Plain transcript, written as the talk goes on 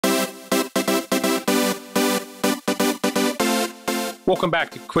Welcome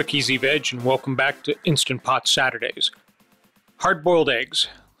back to Quick Easy Veg and welcome back to Instant Pot Saturdays. Hard-boiled eggs.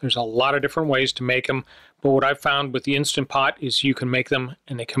 There's a lot of different ways to make them, but what I've found with the Instant Pot is you can make them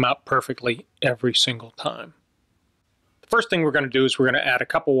and they come out perfectly every single time. The first thing we're going to do is we're going to add a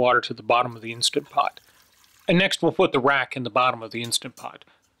cup of water to the bottom of the Instant Pot. And next we'll put the rack in the bottom of the Instant Pot.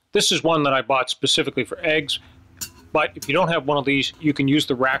 This is one that I bought specifically for eggs, but if you don't have one of these, you can use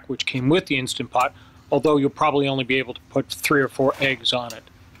the rack which came with the Instant Pot, although you'll probably only be able to put 3 or 4 eggs on it.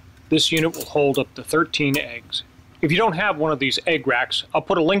 This unit will hold up to 13 eggs. If you don't have one of these egg racks, I'll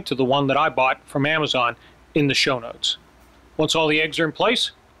put a link to the one that I bought from Amazon in the show notes. Once all the eggs are in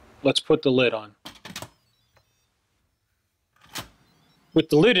place, let's put the lid on. With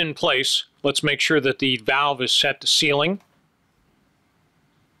the lid in place, let's make sure that the valve is set to sealing.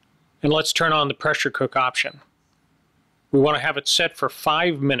 And let's turn on the pressure cook option. We want to have it set for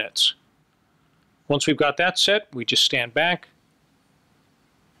 5 minutes. Once we've got that set, we just stand back.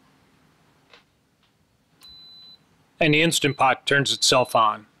 And the Instant Pot turns itself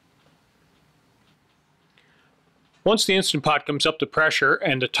on. Once the Instant Pot comes up to pressure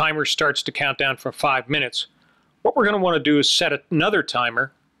and the timer starts to count down for 5 minutes, what we're going to want to do is set another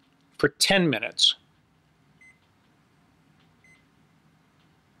timer for 10 minutes.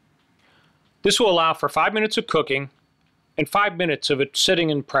 This will allow for 5 minutes of cooking and 5 minutes of it sitting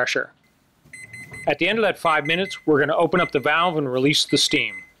in pressure. At the end of that 5 minutes, we're going to open up the valve and release the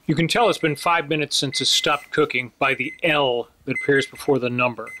steam. You can tell it's been 5 minutes since it stopped cooking by the L that appears before the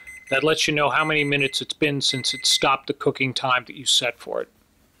number. That lets you know how many minutes it's been since it stopped the cooking time that you set for it.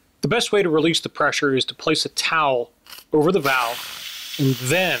 The best way to release the pressure is to place a towel over the valve and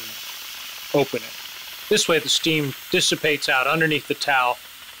then open it. This way the steam dissipates out underneath the towel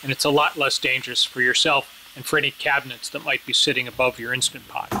and it's a lot less dangerous for yourself and for any cabinets that might be sitting above your Instant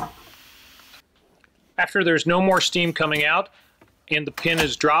Pot. After there's no more steam coming out and the pin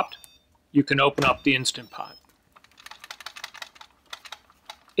is dropped, you can open up the Instant Pot.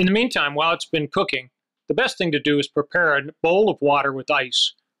 In the meantime, while it's been cooking, the best thing to do is prepare a bowl of water with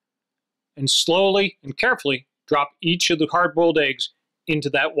ice and slowly and carefully drop each of the hard-boiled eggs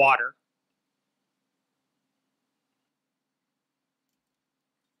into that water.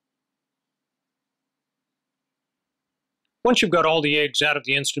 Once you've got all the eggs out of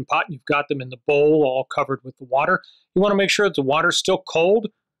the Instant Pot and you've got them in the bowl all covered with the water, you want to make sure that the water's still cold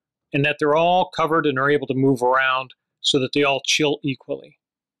and that they're all covered and are able to move around so that they all chill equally.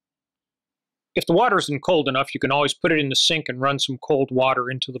 If the water isn't cold enough, you can always put it in the sink and run some cold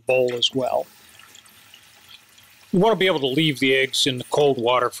water into the bowl as well. You want to be able to leave the eggs in the cold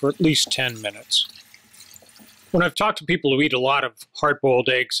water for at least 10 minutes. When I've talked to people who eat a lot of hard-boiled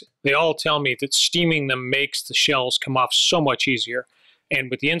eggs, they all tell me that steaming them makes the shells come off so much easier.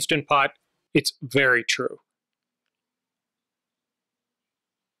 And with the Instant Pot, it's very true.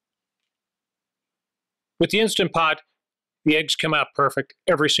 With the Instant Pot, the eggs come out perfect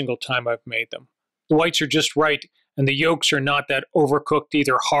every single time I've made them. The whites are just right, and the yolks are not that overcooked,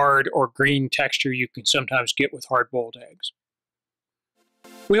 either hard or green texture you can sometimes get with hard-boiled eggs.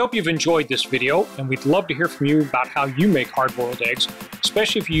 We hope you've enjoyed this video, and we'd love to hear from you about how you make hard-boiled eggs,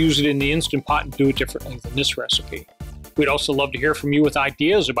 especially if you use it in the Instant Pot and do it differently than this recipe. We'd also love to hear from you with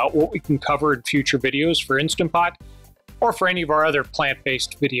ideas about what we can cover in future videos for Instant Pot, or for any of our other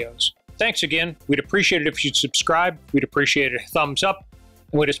plant-based videos. Thanks again. We'd appreciate it if you'd subscribe, we'd appreciate a thumbs up,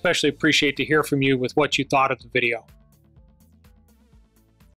 and we'd especially appreciate to hear from you with what you thought of the video.